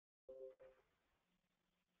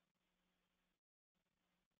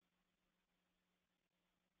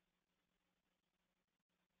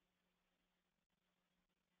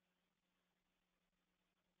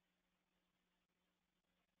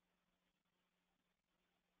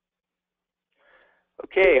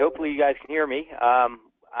Okay, hopefully you guys can hear me.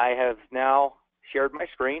 I have now shared my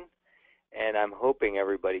screen, and I'm hoping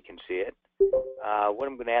everybody can see it. What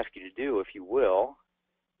I'm going to ask you to do, if you will,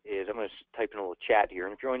 is I'm going to type in a little chat here,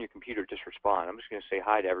 and if you're on your computer, just respond. I'm just going to say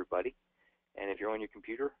hi to everybody, and if you're on your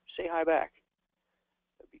computer, say hi back.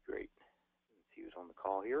 That'd be great. Let's see who's on the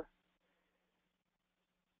call here.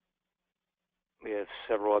 We have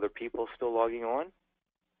several other people still logging on.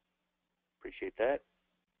 Appreciate that.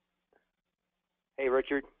 Hey,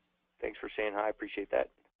 Richard. Thanks for saying hi. Appreciate that.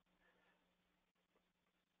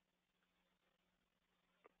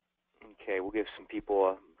 Okay, we'll give some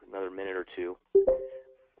people another minute or two.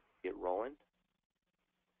 Get rolling.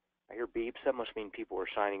 I hear beeps. That must mean people are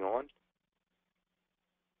signing on.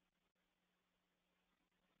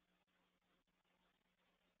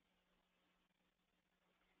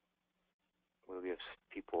 We'll give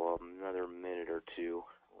people another minute or two.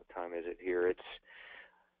 What time is it here? It's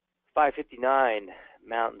 5:59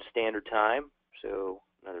 Mountain Standard Time, so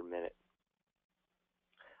another minute.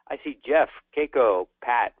 I see Jeff, Keiko,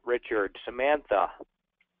 Pat, Richard, Samantha,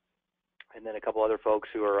 and then a couple other folks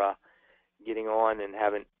who are getting on and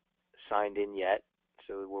haven't signed in yet,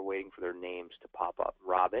 so we're waiting for their names to pop up.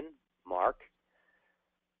 Robin, Mark,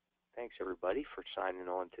 thanks everybody for signing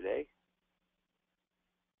on today.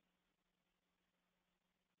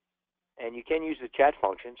 And you can use the chat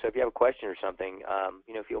function, so if you have a question or something,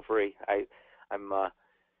 feel free. I'm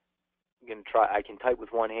going to try. I can type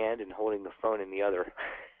with one hand and holding the phone in the other,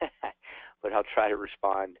 but I'll try to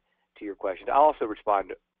respond to your questions. I'll also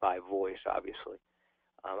respond by voice, obviously.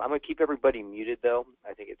 I'm going to keep everybody muted, though.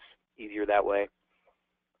 I think it's easier that way.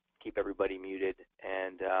 Keep everybody muted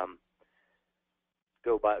and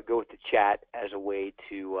go with the chat as a way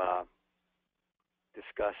to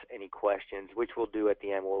discuss any questions, which we'll do at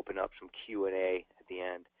the end. We'll open up some Q&A at the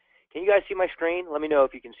end. Can you guys see my screen? Let me know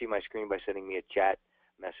if you can see my screen by sending me a chat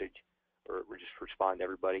message, or just respond to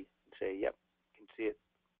everybody and say, yep, can see it.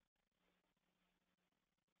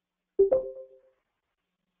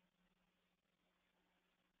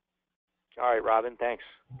 All right, Robin, thanks.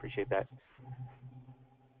 Appreciate that.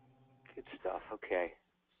 Good stuff. Okay.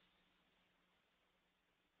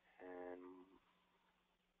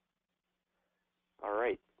 All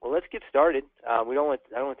right. Well, let's get started. I don't want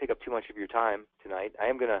to take up too much of your time tonight. I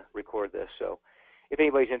am going to record this, so if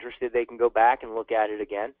anybody's interested, they can go back and look at it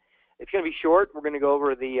again. It's going to be short. We're going to go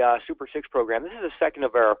over the Super6 program. This is the second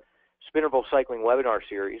of our Spinervals cycling webinar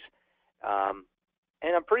series,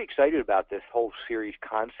 and I'm pretty excited about this whole series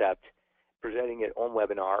concept, presenting it on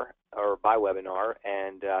webinar or by webinar,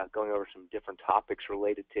 and going over some different topics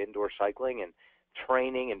related to indoor cycling and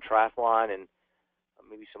training and triathlon, and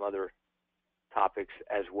maybe some other topics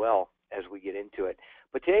as well as we get into it.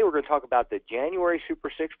 But today we're going to talk about the January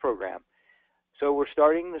Super6 program. So we're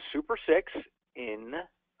starting the Super6 in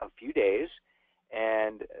a few days,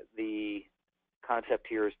 and the concept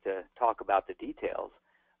here is to talk about the details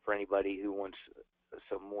for anybody who wants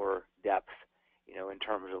some more depth, in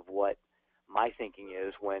terms of what my thinking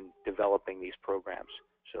is when developing these programs.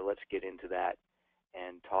 So let's get into that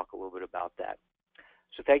and talk a little bit about that.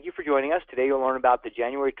 So thank you for joining us. Today you'll learn about the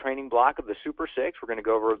January training block of the Super6. We're going to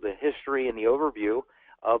go over the history and the overview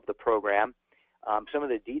of the program, some of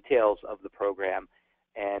the details of the program,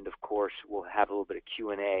 and of course we'll have a little bit of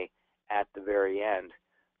Q&A at the very end.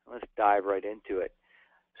 Let's dive right into it.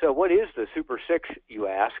 So what is the Super6, you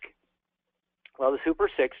ask? Well, the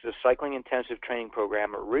Super6 is a cycling intensive training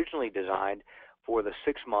program originally designed for the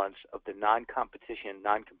 6 months of the non-competition,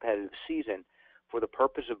 non-competitive season for the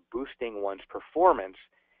purpose of boosting one's performance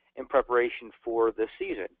in preparation for the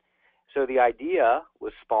season. So the idea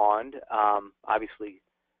was spawned, obviously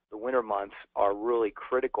the winter months are really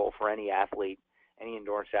critical for any athlete, any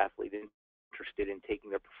endurance athlete interested in taking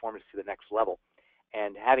their performance to the next level.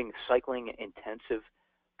 And having cycling intensive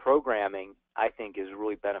programming, I think, is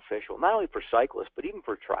really beneficial, not only for cyclists, but even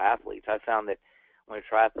for triathletes. I found that when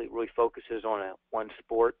a triathlete really focuses on one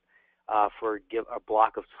sport for a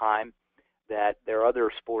block of time, that their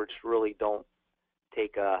other sports really don't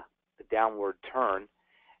take a downward turn.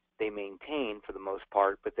 They maintain for the most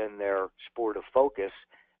part, but then their sport of focus,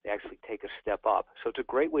 they actually take a step up. So it's a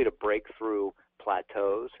great way to break through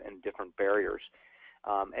plateaus and different barriers.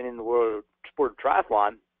 And in the world sport of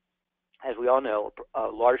triathlon, as we all know, a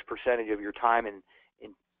large percentage of your time and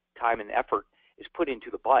effort is put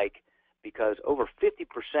into the bike, because over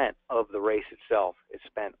 50% of the race itself is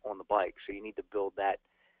spent on the bike. So you need to build that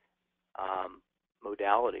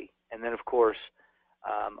modality. And then, of course,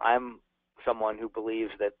 I'm someone who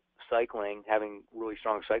believes that cycling, having really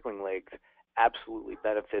strong cycling legs, absolutely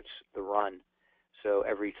benefits the run. So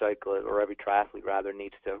every cyclist, or every triathlete rather,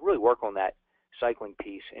 needs to really work on that cycling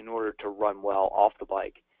piece in order to run well off the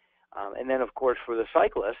bike. And then, of course, for the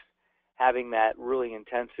cyclist, having that really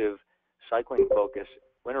intensive cycling focus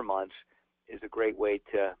winter months is a great way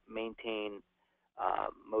to maintain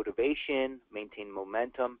motivation, maintain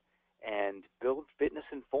momentum, and build fitness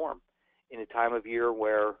and form in a time of year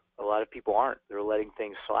where a lot of people aren't. They're letting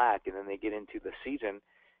things slack, and then they get into the season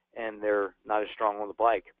and they're not as strong on the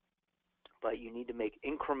bike. But you need to make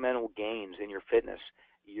incremental gains in your fitness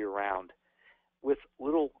year-round with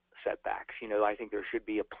little setbacks. I think there should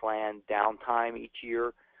be a planned downtime each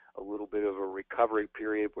year, a little bit of a recovery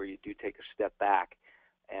period where you do take a step back.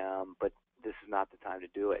 But this is not the time to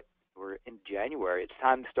do it. We're in January. It's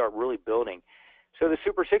time to start really building. So the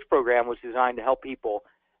Super6 program was designed to help people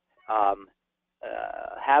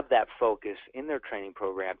have that focus in their training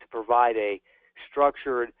program, to provide a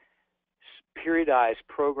structured, periodized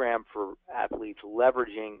program for athletes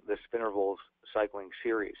leveraging the Spinervals cycling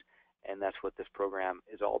series. And that's what this program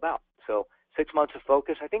is all about. So 6 months of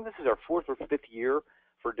focus. I think this is our 4th or 5th year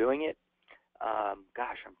for doing it.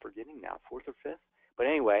 Gosh, I'm forgetting now, 4th or 5th? But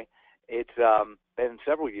anyway, it's been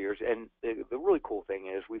several years. And the really cool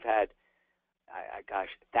thing is we've had,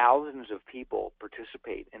 thousands of people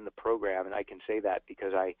participate in the program. And I can say that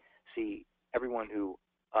because I see everyone who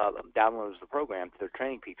downloads the program to their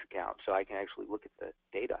Training Peaks account. So I can actually look at the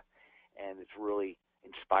data. And it's really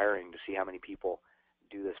inspiring to see how many people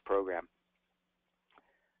do this program.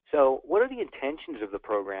 So what are the intentions of the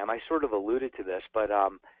program? I sort of alluded to this, but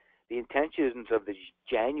the intentions of the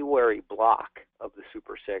January block of the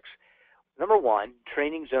Super6, number one,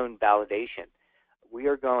 training zone validation. We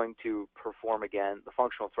are going to perform again the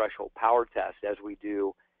functional threshold power test as we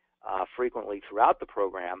do frequently throughout the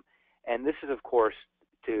program. And this is, of course,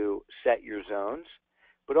 to set your zones,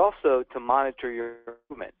 but also to monitor your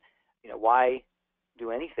movement. Why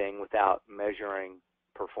do anything without measuring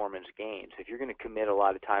performance gains? If you're going to commit a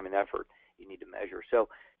lot of time and effort, you need to measure. So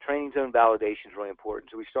training zone validation is really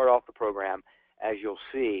important. So we start off the program, as you'll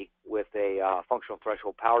see, with a functional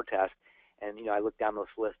threshold power test. And, I look down this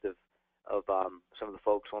list of some of the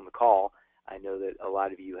folks on the call. I know that a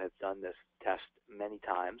lot of you have done this test many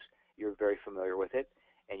times. You're very familiar with it,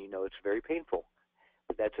 and you know it's very painful.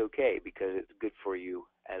 But that's okay, because it's good for you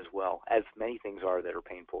as well, as many things are that are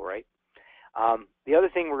painful, right? The other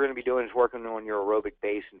thing we're going to be doing is working on your aerobic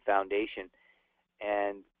base and foundation,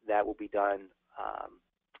 and that will be done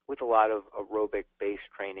with a lot of aerobic base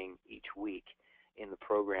training each week in the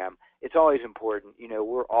program. It's always important.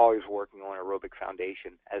 We're always working on aerobic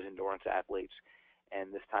foundation as endurance athletes,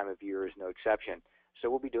 and this time of year is no exception. So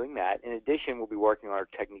we'll be doing that. In addition, we'll be working on our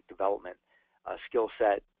technique development, skill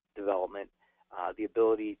set development, the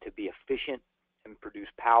ability to be efficient and produce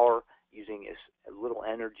power using as little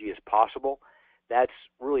energy as possible. That's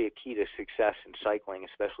really a key to success in cycling,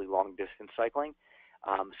 especially long distance cycling.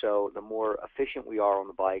 So the more efficient we are on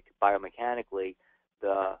the bike biomechanically,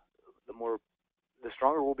 the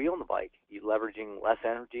stronger we'll be on the bike. You're leveraging less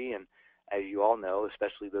energy, and as you all know,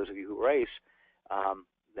 especially those of you who race,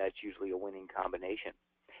 that's usually a winning combination.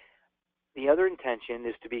 The other intention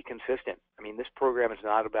is to be consistent. This program is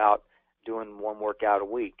not about doing one workout a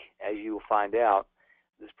week. As you will find out,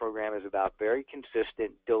 this program is about very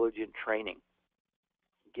consistent, diligent training,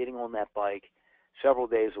 getting on that bike several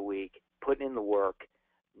days a week, putting in the work,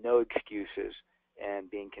 no excuses,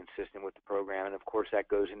 and being consistent with the program. And of course, that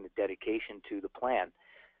goes into dedication to the plan.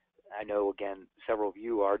 I know, again, several of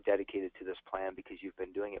you are dedicated to this plan because you've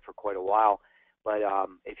been doing it for quite a while. But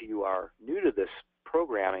if you are new to this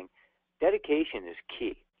programming, dedication is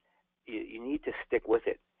key. You need to stick with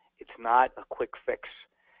it. It's not a quick fix.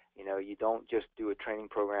 You don't just do a training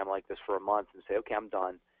program like this for a month and say, okay, I'm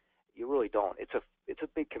done. You really don't. It's a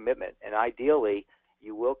big commitment. And ideally,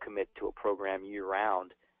 you will commit to a program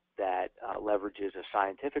year-round that leverages a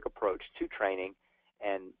scientific approach to training,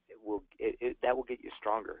 and that will get you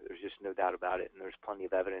stronger. There's just no doubt about it, and there's plenty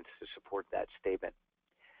of evidence to support that statement.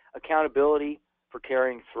 Accountability for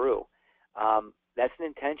carrying through. That's an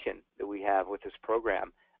intention that we have with this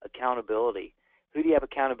program, accountability. Who do you have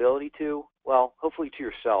accountability to? Well, hopefully to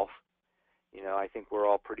yourself. I think we're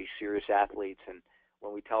all pretty serious athletes, and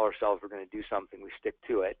when we tell ourselves we're going to do something, we stick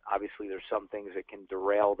to it. Obviously, there's some things that can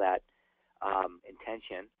derail that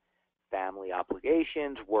intention, family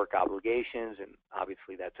obligations, work obligations, and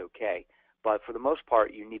obviously that's okay. But for the most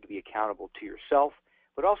part, you need to be accountable to yourself,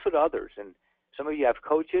 but also to others. And some of you have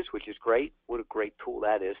coaches, which is great. What a great tool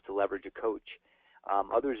that is to leverage a coach.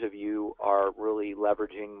 Others of you are really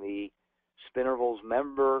leveraging the Spinervals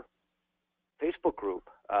member Facebook group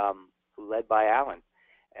led by Alan.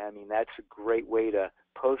 That's a great way to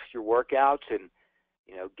post your workouts and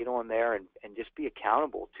get on there and just be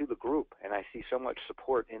accountable to the group. And I see so much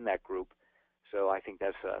support in that group. So I think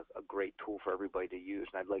that's a great tool for everybody to use.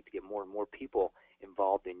 And I'd like to get more and more people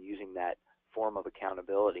involved in using that form of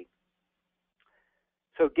accountability.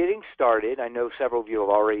 So getting started, I know several of you have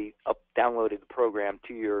already downloaded the program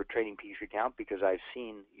to your Training Peaks account because I've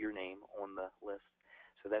seen your name on the list.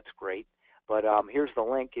 So that's great. But here's the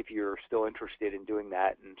link if you're still interested in doing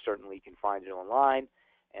that, and certainly you can find it online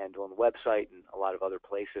and on the website and a lot of other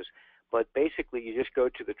places. But basically, you just go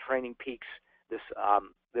to the Training Peaks,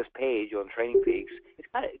 this page on Training Peaks. It's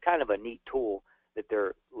kind of a neat tool that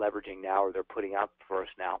they're leveraging now, or they're putting out for us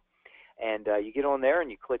now. And you get on there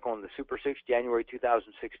and you click on the Super6 January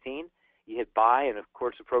 2016. You hit buy, and of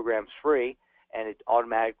course the program's free, and it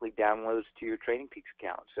automatically downloads to your Training Peaks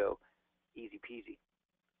account. So easy peasy.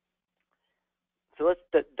 So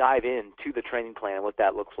let's dive into the training plan and what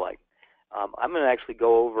that looks like. I'm going to actually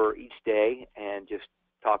go over each day and just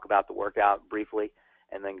talk about the workout briefly,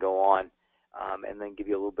 and then go on, and then give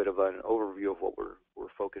you a little bit of an overview of what we're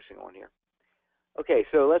focusing on here. Okay,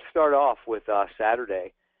 so let's start off with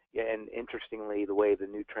Saturday. Yeah, and interestingly, the way the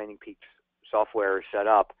new Training Peaks software is set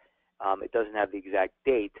up, it doesn't have the exact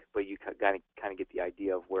date, but you kind of get the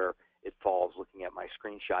idea of where it falls looking at my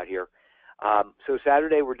screenshot here. So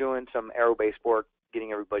Saturday we're doing some aero-based work,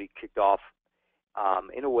 getting everybody kicked off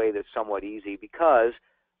in a way that's somewhat easy, because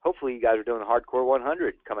hopefully you guys are doing the Hardcore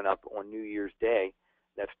 100 coming up on New Year's Day.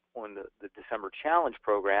 That's on the December Challenge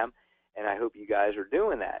program, and I hope you guys are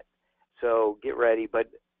doing that. So get ready, but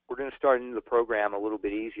we're going to start into the program a little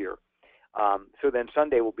bit easier. So then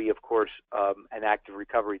Sunday will be, of course, an active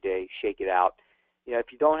recovery day, shake it out. If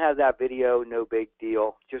you don't have that video, no big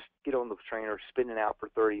deal. Just get on the trainer, spin it out for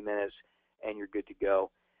 30 minutes, and you're good to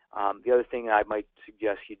go. The other thing I might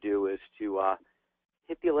suggest you do is to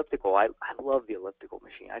hit the elliptical. I love the elliptical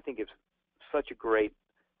machine. I think it's such a great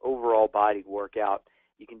overall body workout.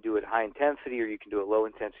 You can do it high intensity or you can do it low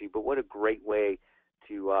intensity, but what a great way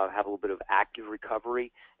to have a little bit of active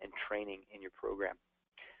recovery and training in your program.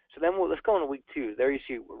 So then let's go on to week 2. There you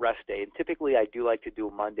see rest day. And typically I do like to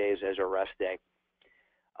do Mondays as a rest day.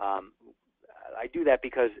 I do that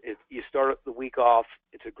because if you start the week off,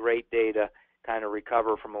 it's a great day to kind of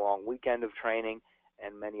recover from a long weekend of training,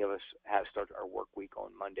 and many of us have started our work week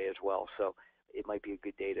on Monday as well. So it might be a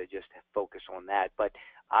good day to just focus on that. But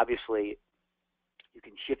obviously you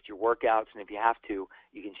can shift your workouts, and if you have to,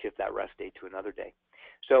 you can shift that rest day to another day.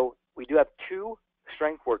 So we do have 2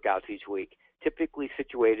 strength workouts each week, typically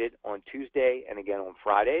situated on Tuesday and again on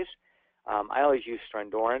Fridays. I always use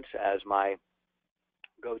Strengthorance as my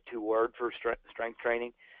go-to word for strength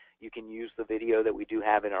training. You can use the video that we do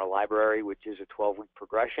have in our library, which is a 12-week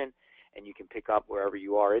progression, and you can pick up wherever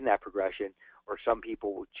you are in that progression, or some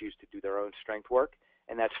people will choose to do their own strength work,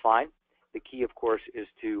 and that's fine. The key, of course, is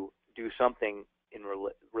to do something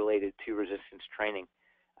related to resistance training.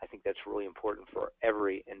 I think that's really important for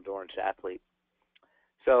every endurance athlete.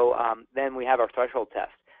 So then we have our threshold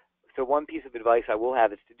test. So one piece of advice I will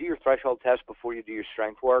have is to do your threshold test before you do your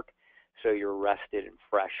strength work, so you're rested and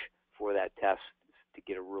fresh for that test to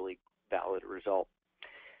get a really valid result.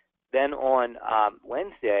 Then on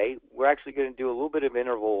Wednesday, we're actually going to do a little bit of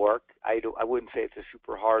interval work. I wouldn't say it's a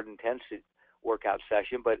super hard, intense workout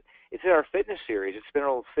session, but it's in our fitness series. It's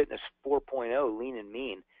Spinervals Fitness 4.0, Lean and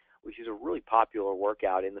Mean, which is a really popular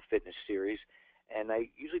workout in the fitness series. And I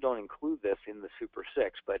usually don't include this in the Super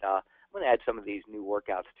 6, but I'm going to add some of these new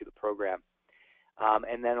workouts to the program.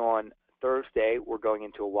 And then on Thursday, we're going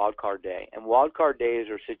into a wildcard day. And wildcard days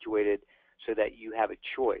are situated so that you have a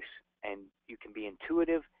choice, and you can be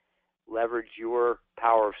intuitive, leverage your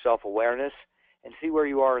power of self-awareness, and see where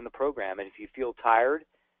you are in the program. And if you feel tired,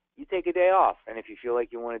 you take a day off. And if you feel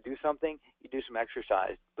like you want to do something, you do some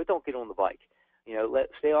exercise, but don't get on the bike.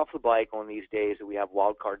 Stay off the bike on these days that we have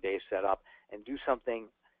wildcard days set up, and do something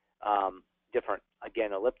different.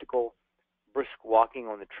 Again, elliptical, brisk walking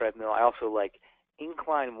on the treadmill. I also like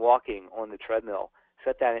incline walking on the treadmill.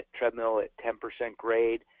 Set that treadmill at 10%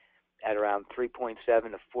 grade at around 3.7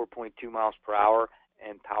 to 4.2 miles per hour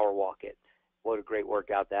and power walk it. What a great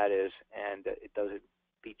workout that is, and it doesn't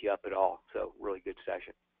beat you up at all. So really good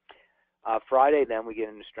session. Friday, then we get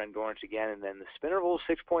into Strengthorance again, and then the Spinervals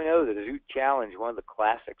 6.0, the Zoot Challenge, one of the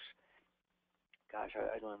classics. Gosh,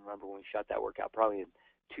 I don't even remember when we shot that workout, probably in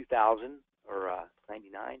 2000 or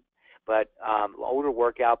 99. But older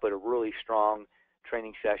workout, but a really strong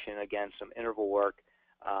training session. Again, some interval work,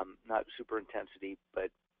 not super intensity, but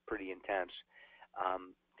pretty intense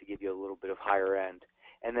to give you a little bit of higher end.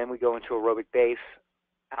 And then we go into aerobic base,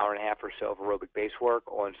 hour and a half or so of aerobic base work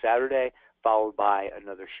on Saturday, followed by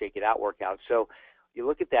another shake it out workout. So you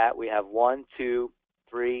look at that, we have 1, 2,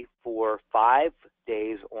 3, 4, 5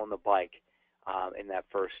 days on the bike in that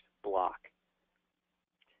first block.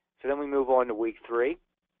 So then we move on to week 3,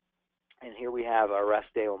 and here we have our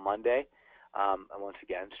rest day on Monday. And once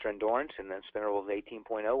again, Strendurance, and then Spinervals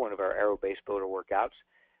 18.0, one of our aero base builder workouts.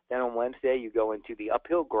 Then on Wednesday, you go into the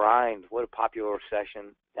uphill grind. What a popular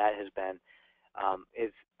session that has been.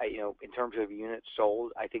 It's, in terms of units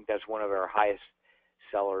sold, I think that's one of our highest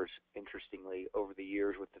sellers, interestingly, over the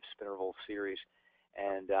years with the Spinervals series.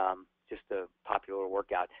 And just a popular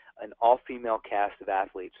workout. An all-female cast of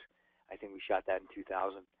athletes. I think we shot that in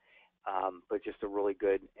 2000. But just a really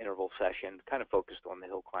good interval session, kind of focused on the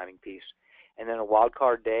hill climbing piece. And then a wild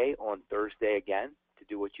card day on Thursday again to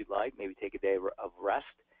do what you'd like, maybe take a day of rest.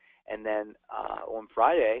 And then on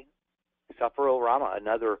Friday, Rama,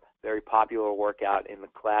 another very popular workout in the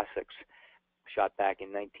classics, shot back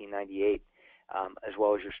in 1998, as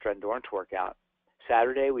well as your Strendurance workout.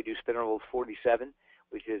 Saturday, we do Spinervals 47,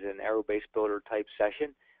 which is an aero base builder type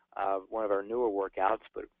session, one of our newer workouts,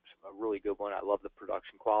 but a really good one. I love the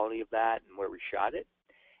production quality of that and where we shot it.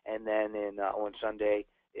 And then on Sunday,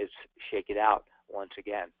 it's Shake It Out once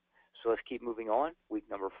again. So let's keep moving on. Week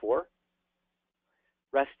number 4,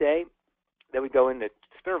 rest day. Then we go into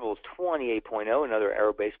Spinervals 28.0, another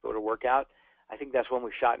aero base builder workout. I think that's one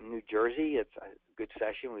we shot in New Jersey. It's a good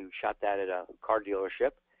session. We shot that at a car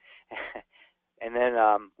dealership. And then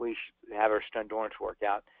we have our Strendurance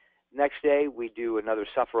workout. Next day, we do another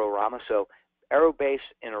Rama. So aero base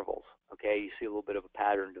intervals, okay? You see a little bit of a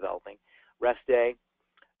pattern developing. Rest day,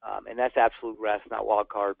 and that's absolute rest, not wild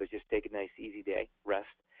card, but just take a nice easy day, rest.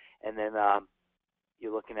 And then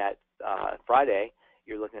you're looking at Friday,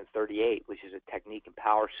 you're looking at 38, which is a technique and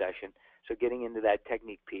power session. So getting into that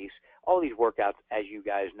technique piece. All these workouts, as you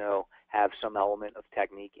guys know, have some element of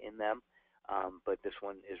technique in them, but this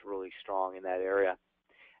one is really strong in that area.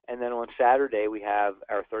 And then on Saturday, we have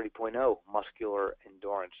our 30.0 Muscular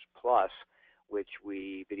Endurance Plus, which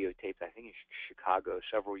we videotaped, I think, in Chicago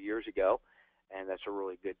several years ago. And that's a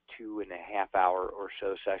really good 2.5-hour or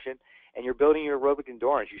so session. And you're building your aerobic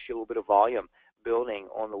endurance. You see a little bit of volume building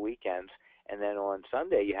on the weekends. And then on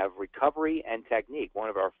Sunday, you have recovery and technique, one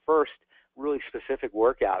of our first really specific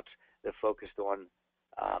workouts that focused on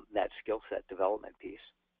that skill set development piece.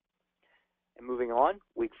 And moving on,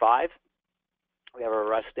 week 5, we have our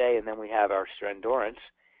rest day, and then we have our Strendurance,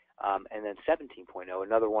 and then 17.0,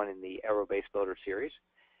 another one in the Aero Base Builder series.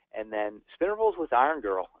 And then Spinervals with Iron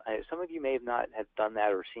Girl. Some of you may have not have done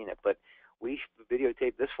that or seen it, but we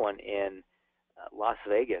videotaped this one in Las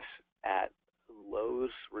Vegas at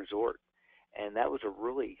Lowe's Resort. And that was a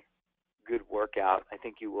really good workout. I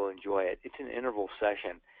think you will enjoy it. It's an interval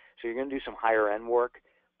session. So you're going to do some higher end work,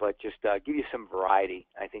 but just give you some variety.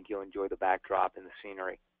 I think you'll enjoy the backdrop and the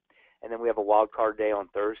scenery. And then we have a wild card day on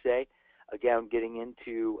Thursday. Again, getting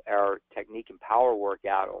into our technique and power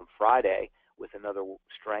workout on Friday with another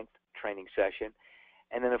strength training session.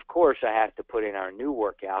 And then, of course, I have to put in our new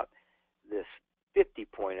workout, this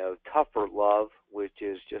 50.0 Tougher Love, which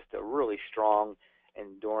is just a really strong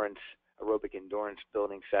endurance, aerobic endurance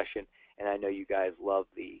building session. And I know you guys love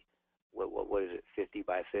the, what is it, 50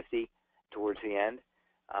 by 50 towards the end.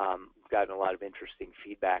 We've gotten a lot of interesting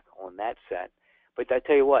feedback on that set. But I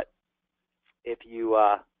tell you what, if you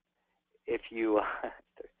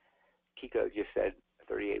Kiko just said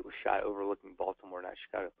 38 was shot overlooking Baltimore, not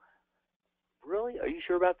Chicago. Really? Are you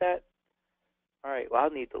sure about that? All right. Well,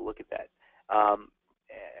 I'll need to look at that.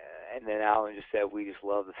 And then Alan just said we just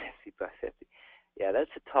love the 50 by 50. Yeah,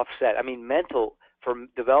 that's a tough set. I mean, for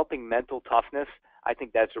developing mental toughness, I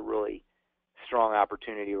think that's a really strong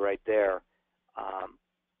opportunity right there.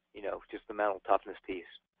 Just the mental toughness piece.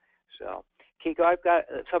 So, Kiko,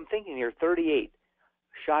 so I'm thinking here, 38,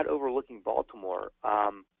 shot overlooking Baltimore.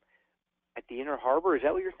 At the Inner Harbor, is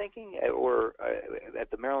that what you're thinking? Or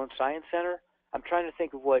at the Maryland Science Center? I'm trying to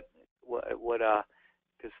think of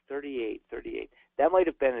because 38, that might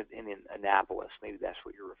have been in Annapolis. Maybe that's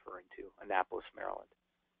what you're referring to, Annapolis, Maryland.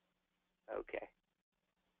 Okay.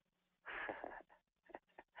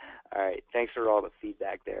 All right, thanks for all the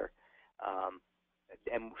feedback there.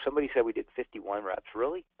 And somebody said we did 51 reps.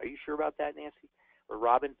 Really? Are you sure about that, Nancy? Or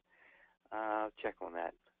Robin? Check on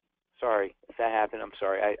that. Sorry, if that happened, I'm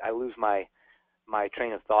sorry. I lose my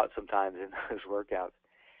train of thought sometimes in those workouts.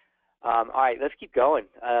 All right, let's keep going.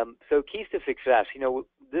 So keys to success.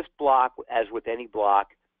 This block, as with any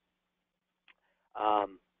block,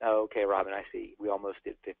 okay, Robin, I see. We almost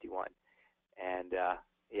did 51. And,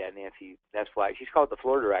 yeah, Nancy, that's why. She's called the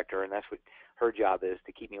floor director, and that's what her job is,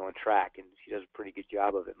 to keep me on track, and she does a pretty good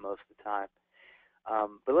job of it most of the time.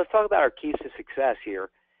 But let's talk about our keys to success here.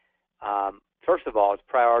 First of all, is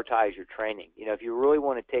prioritize your training. If you really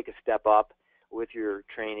want to take a step up with your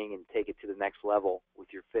training and take it to the next level with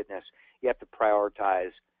your fitness, you have to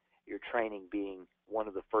prioritize your training being one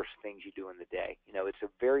of the first things you do in the day. It's a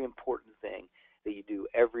very important thing that you do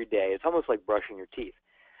every day. It's almost like brushing your teeth.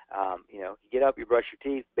 You get up, you brush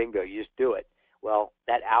your teeth, bingo, you just do it. Well,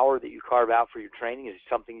 that hour that you carve out for your training is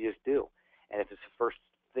something you just do. And if it's the first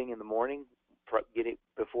thing in the morning,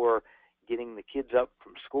 before getting the kids up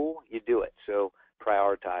from school, you do it. So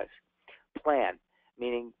prioritize. Plan,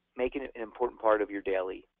 meaning make it an important part of your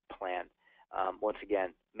daily plan. Once again,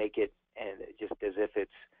 make it and just as if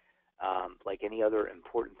it's like any other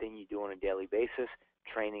important thing you do on a daily basis.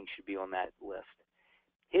 Training should be on that list.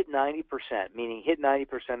 Hit 90%, meaning hit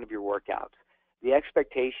 90% of your workouts. The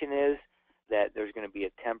expectation is that there's going to be a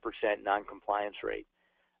 10% non-compliance rate.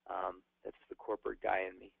 That's the corporate guy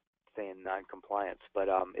in me saying non-compliance, but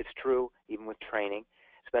it's true even with training,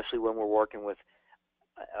 especially when we're working with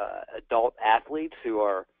adult athletes who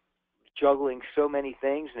are juggling so many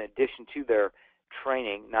things in addition to their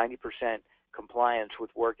training. 90% compliance with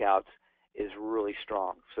workouts is really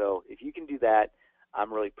strong. So if you can do that,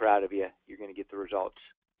 I'm really proud of you. You're going to get the results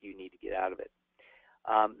you need to get out of it.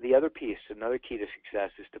 The other piece, another key to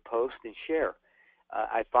success, is to post and share.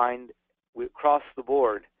 I find across the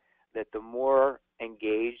board that the more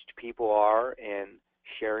engaged people are in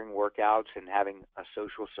sharing workouts and having a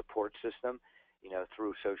social support system,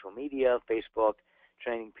 through social media, Facebook,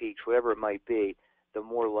 Training Peaks, whatever it might be, the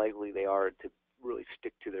more likely they are to really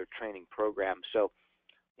stick to their training program. So,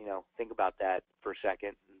 think about that for a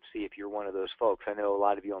second and see if you're one of those folks. I know a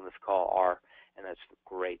lot of you on this call are, and that's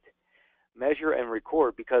great. Measure and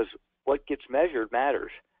record, because what gets measured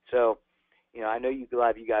matters. So, I know a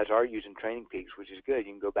lot of you guys are using Training Peaks, which is good.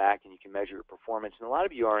 You can go back and you can measure your performance, and a lot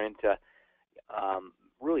of you are into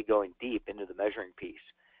really going deep into the measuring piece,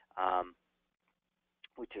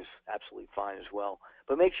 which is absolutely fine as well.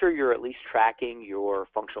 But make sure you're at least tracking your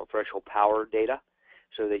functional threshold power data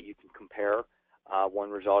so that you can compare one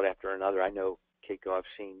result after another. I know, Keiko, I've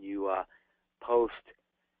seen you post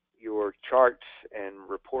your charts and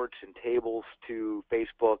reports and tables to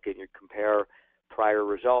Facebook, and you compare prior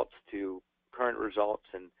results to current results,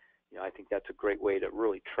 and I think that's a great way to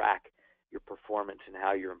really track your performance and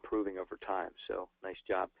how you're improving over time. So nice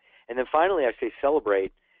job. And then finally, I say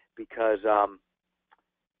celebrate, because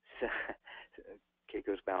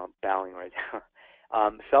Keiko's bowing right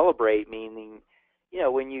now. Celebrate meaning,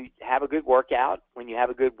 when you have a good workout, when you have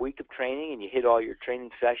a good week of training and you hit all your training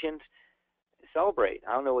sessions, celebrate.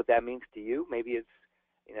 I don't know what that means to you. Maybe it's,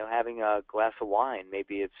 having a glass of wine.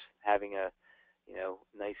 Maybe it's having a,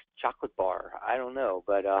 nice chocolate bar. I don't know.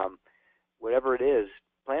 But whatever it is,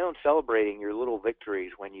 plan on celebrating your little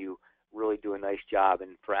victories when you really do a nice job.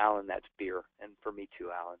 And for Alan, that's beer. And for me too,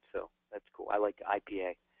 Alan. So that's cool. I like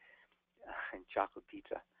IPA and chocolate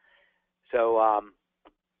pizza. So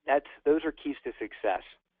those are keys to success.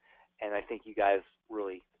 And I think you guys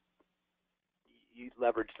really, you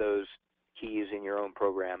leverage those keys in your own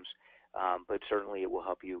programs, but certainly it will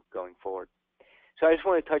help you going forward. So I just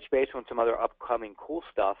want to touch base on some other upcoming cool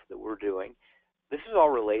stuff that we're doing. This is all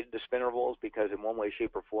related to Spinervals, because in one way,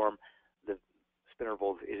 shape, or form, the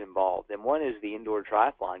Spinervals is involved. And one is the indoor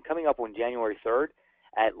triathlon coming up on January 3rd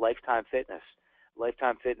at Lifetime Fitness.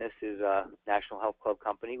 Lifetime Fitness is a National Health Club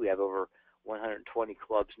company. We have over 120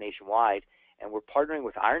 clubs nationwide, and we're partnering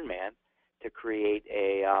with Ironman to create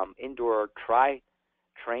a indoor tri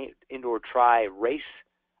race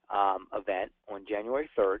event on January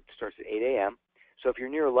 3rd. It starts at 8 a.m. So if you're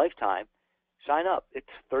near a Lifetime, sign up. It's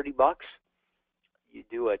 $30. You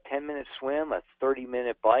do a 10-minute swim, a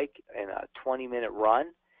 30-minute bike, and a 20-minute run,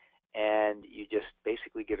 and you just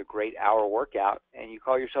basically get a great hour workout, and you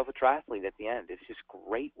call yourself a triathlete at the end. It's just a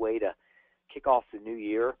great way to kick off the new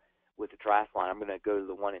year with the triathlon. I'm going to go to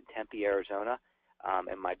the one in Tempe, Arizona,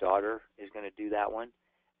 and my daughter is going to do that one,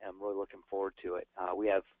 and I'm really looking forward to it. We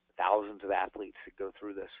have thousands of athletes that go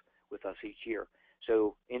through this with us each year.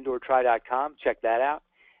 So indoortry.com, check that out.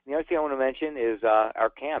 And the other thing I want to mention is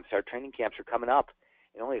our camps. Our training camps are coming up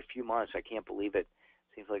in only a few months. I can't believe it.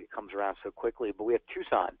 Seems like it comes around so quickly. But we have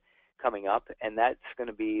Tucson coming up, and that's going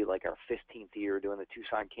to be like our 15th year doing the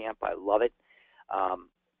Tucson camp. I love it.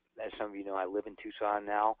 As some of you know, I live in Tucson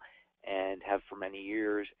now and have for many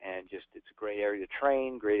years, and just it's a great area to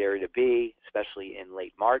train, great area to be, especially in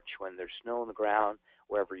late March when there's snow on the ground.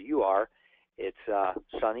 Wherever you are, it's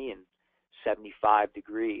sunny and 75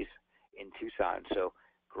 degrees in Tucson, so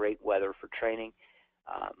great weather for training.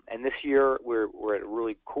 And this year we're at a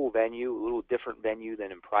really cool venue, a little different venue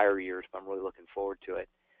than in prior years, but I'm really looking forward to it.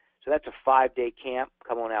 So that's a 5-day camp.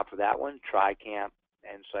 Come on out for that one, Tri Camp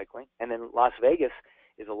and cycling. And then Las Vegas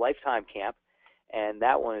is a lifetime camp, and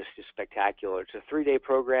that one is just spectacular. It's a 3-day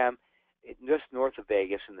program just north of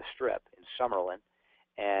Vegas in the Strip in Summerlin,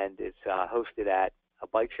 and it's hosted at a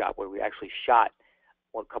bike shop where we actually shot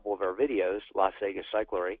a couple of our videos, Las Vegas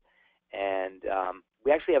Cyclery, and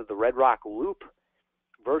we actually have the Red Rock Loop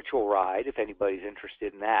virtual ride. If anybody's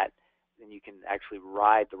interested in that, then you can actually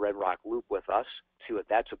ride the Red Rock Loop with us, see what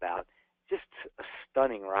that's about. Just a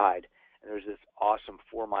stunning ride, and there's this awesome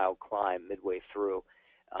 4-mile climb midway through,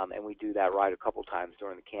 and we do that ride a couple times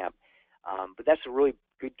during the camp. But that's a really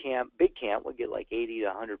good camp, big camp. We'll get like 80 to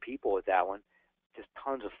 100 people at that one. Just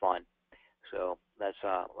tons of fun. So that's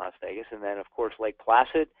Las Vegas. And then, of course, Lake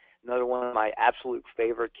Placid, another one of my absolute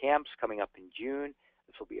favorite camps coming up in June.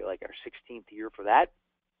 This will be like our 16th year for that.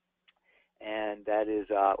 And that is,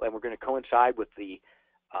 and we're going to coincide with the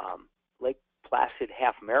Lake Placid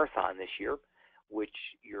Half Marathon this year, which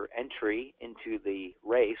your entry into the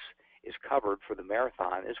race is covered for the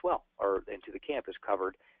marathon as well, or into the camp is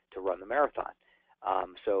covered to run the marathon.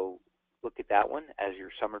 So look at that one as your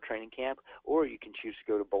summer training camp, or you can choose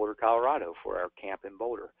to go to Boulder, Colorado for our camp in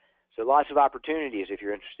Boulder. So lots of opportunities if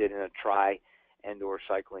you're interested in a tri and or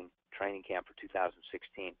cycling training camp for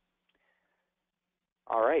 2016.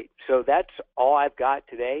 All right, so that's all I've got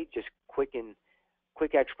today. Just quick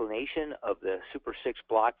explanation of the Super 6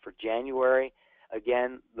 block for January.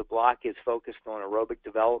 Again, the block is focused on aerobic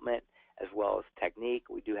development as well as technique.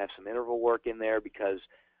 We do have some interval work in there because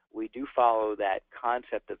we do follow that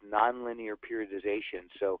concept of nonlinear periodization.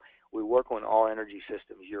 So we work on all energy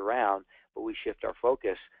systems year-round, but we shift our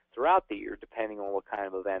focus throughout the year depending on what kind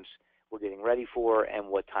of events we're getting ready for and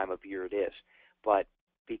what time of year it is. But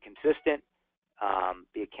be consistent,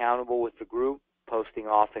 be accountable with the group, posting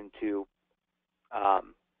often to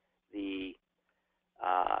the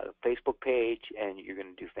Facebook page, and you're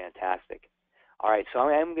going to do fantastic. All right, so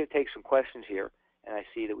I'm going to take some questions here, and I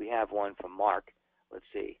see that we have one from Mark. Let's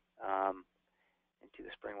see. Into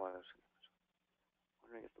the spring one, I was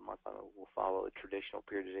wondering if the month will follow a traditional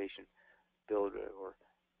periodization build or.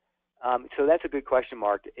 So that's a good question,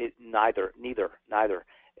 Mark. Neither.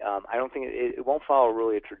 I don't think it won't follow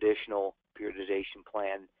really a traditional periodization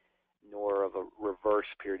plan, nor of a reverse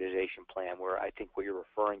periodization plan. Where I think what you're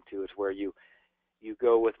referring to is where you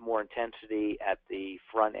go with more intensity at the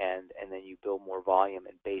front end, and then you build more volume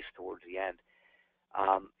and base towards the end.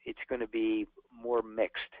 It's going to be more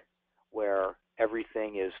mixed, where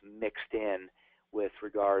everything is mixed in with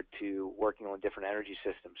regard to working on different energy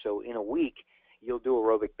systems. So in a week, you'll do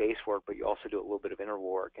aerobic base work, but you also do a little bit of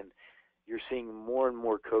interval work. And you're seeing more and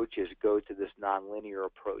more coaches go to this nonlinear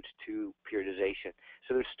approach to periodization.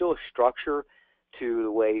 So there's still a structure to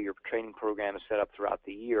the way your training program is set up throughout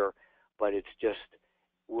the year, but it's just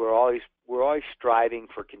we're always striving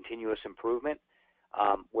for continuous improvement.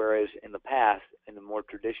 Whereas in the past, in the more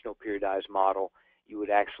traditional periodized model, you would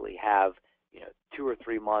actually have 2 or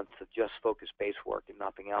 3 months of just focused base work and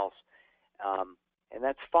nothing else. And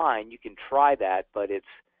that's fine. You can try that, but it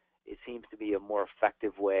seems to be a more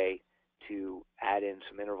effective way to add in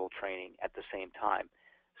some interval training at the same time.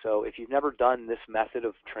 So if you've never done this method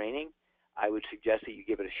of training, I would suggest that you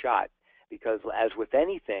give it a shot, because as with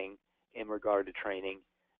anything in regard to training,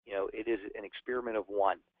 it is an experiment of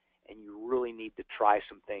one, and you really need to try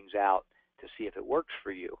some things out to see if it works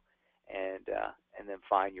for you, and then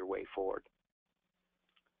find your way forward.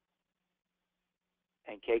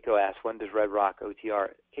 And Keiko asks, when does Red Rock OTR?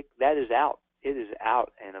 That is out. It is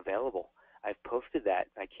out and available. I've posted that.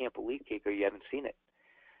 I can't believe, Keiko, you haven't seen it.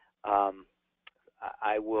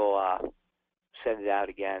 I will send it out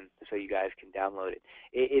again so you guys can download it.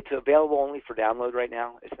 It's available only for download right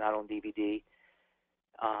now. It's not on DVD,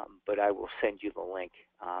 but I will send you the link.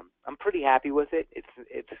 I'm pretty happy with it.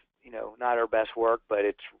 It's not our best work, but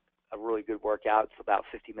it's a really good workout. It's about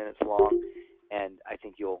 50 minutes long, and I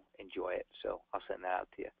think you'll enjoy it. So I'll send that out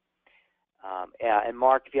to you. Yeah, and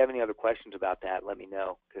Mark, if you have any other questions about that, let me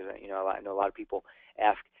know, because I know a lot of people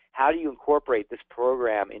ask, how do you incorporate this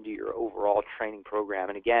program into your overall training program?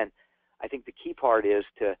 And again, I think the key part is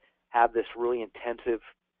to have this really intensive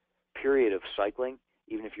period of cycling,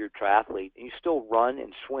 even if you're a triathlete, and you still run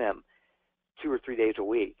and swim 2 or 3 days a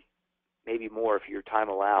week, maybe more if your time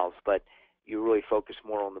allows, but you really focus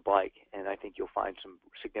more on the bike, and I think you'll find some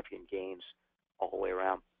significant gains all the way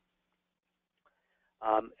around.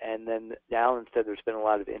 And then Dallin said there's been a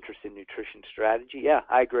lot of interest in nutrition strategy. Yeah,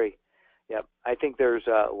 I agree. Yeah, I think there's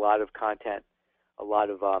a lot of content, a lot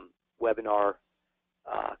of webinar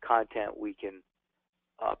content we can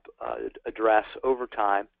address over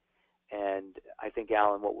time. And I think,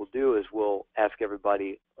 Alan, what we'll do is we'll ask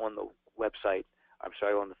everybody on the website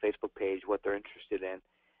on the Facebook page what they're interested in,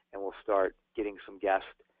 and we'll start getting some guests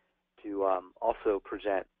to also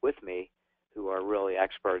present with me who are really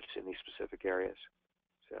experts in these specific areas.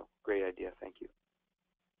 So great idea. Thank you.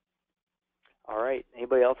 All right.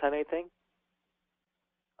 Anybody else have anything?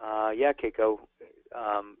 Yeah, Keiko.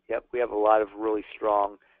 Yep, we have a lot of really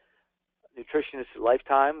strong nutritionists at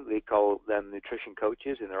Lifetime. They call them nutrition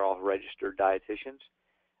coaches, and they're all registered dietitians.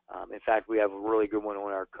 In fact, we have a really good one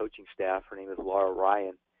on our coaching staff. Her name is Laura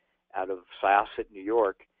Ryan out of Syosset, New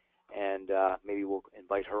York, and maybe we'll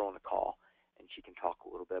invite her on the call, and she can talk a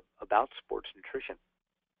little bit about sports nutrition.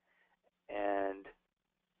 And,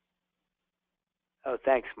 oh,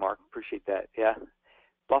 thanks, Mark. Appreciate that. Yeah.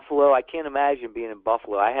 Buffalo, I can't imagine being in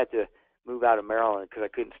Buffalo. I had to move out of Maryland because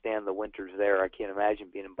I couldn't stand the winters there. I can't imagine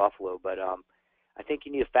being in Buffalo, but I think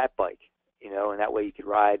you need a fat bike, and that way you could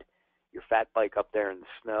ride your fat bike up there in the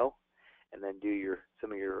snow and then do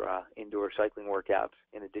some of your indoor cycling workouts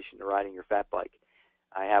in addition to riding your fat bike.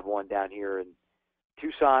 I have one down here in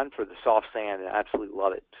Tucson for the soft sand, and I absolutely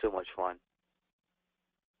love it. So much fun.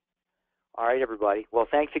 All right, everybody. Well,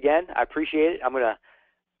 thanks again. I appreciate it. I'm going to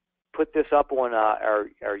put this up on our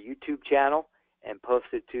YouTube channel and post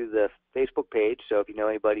it to the Facebook page. So if you know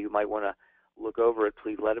anybody who might want to look over it,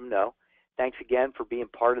 please let them know. Thanks again for being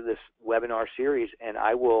part of this webinar series, and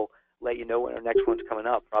I will let you know when our next one's coming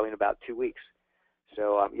up, probably in about 2 weeks.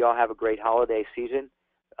 So you all have a great holiday season.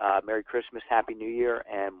 Merry Christmas, Happy New Year,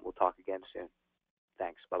 and we'll talk again soon.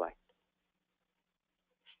 Thanks. Bye-bye.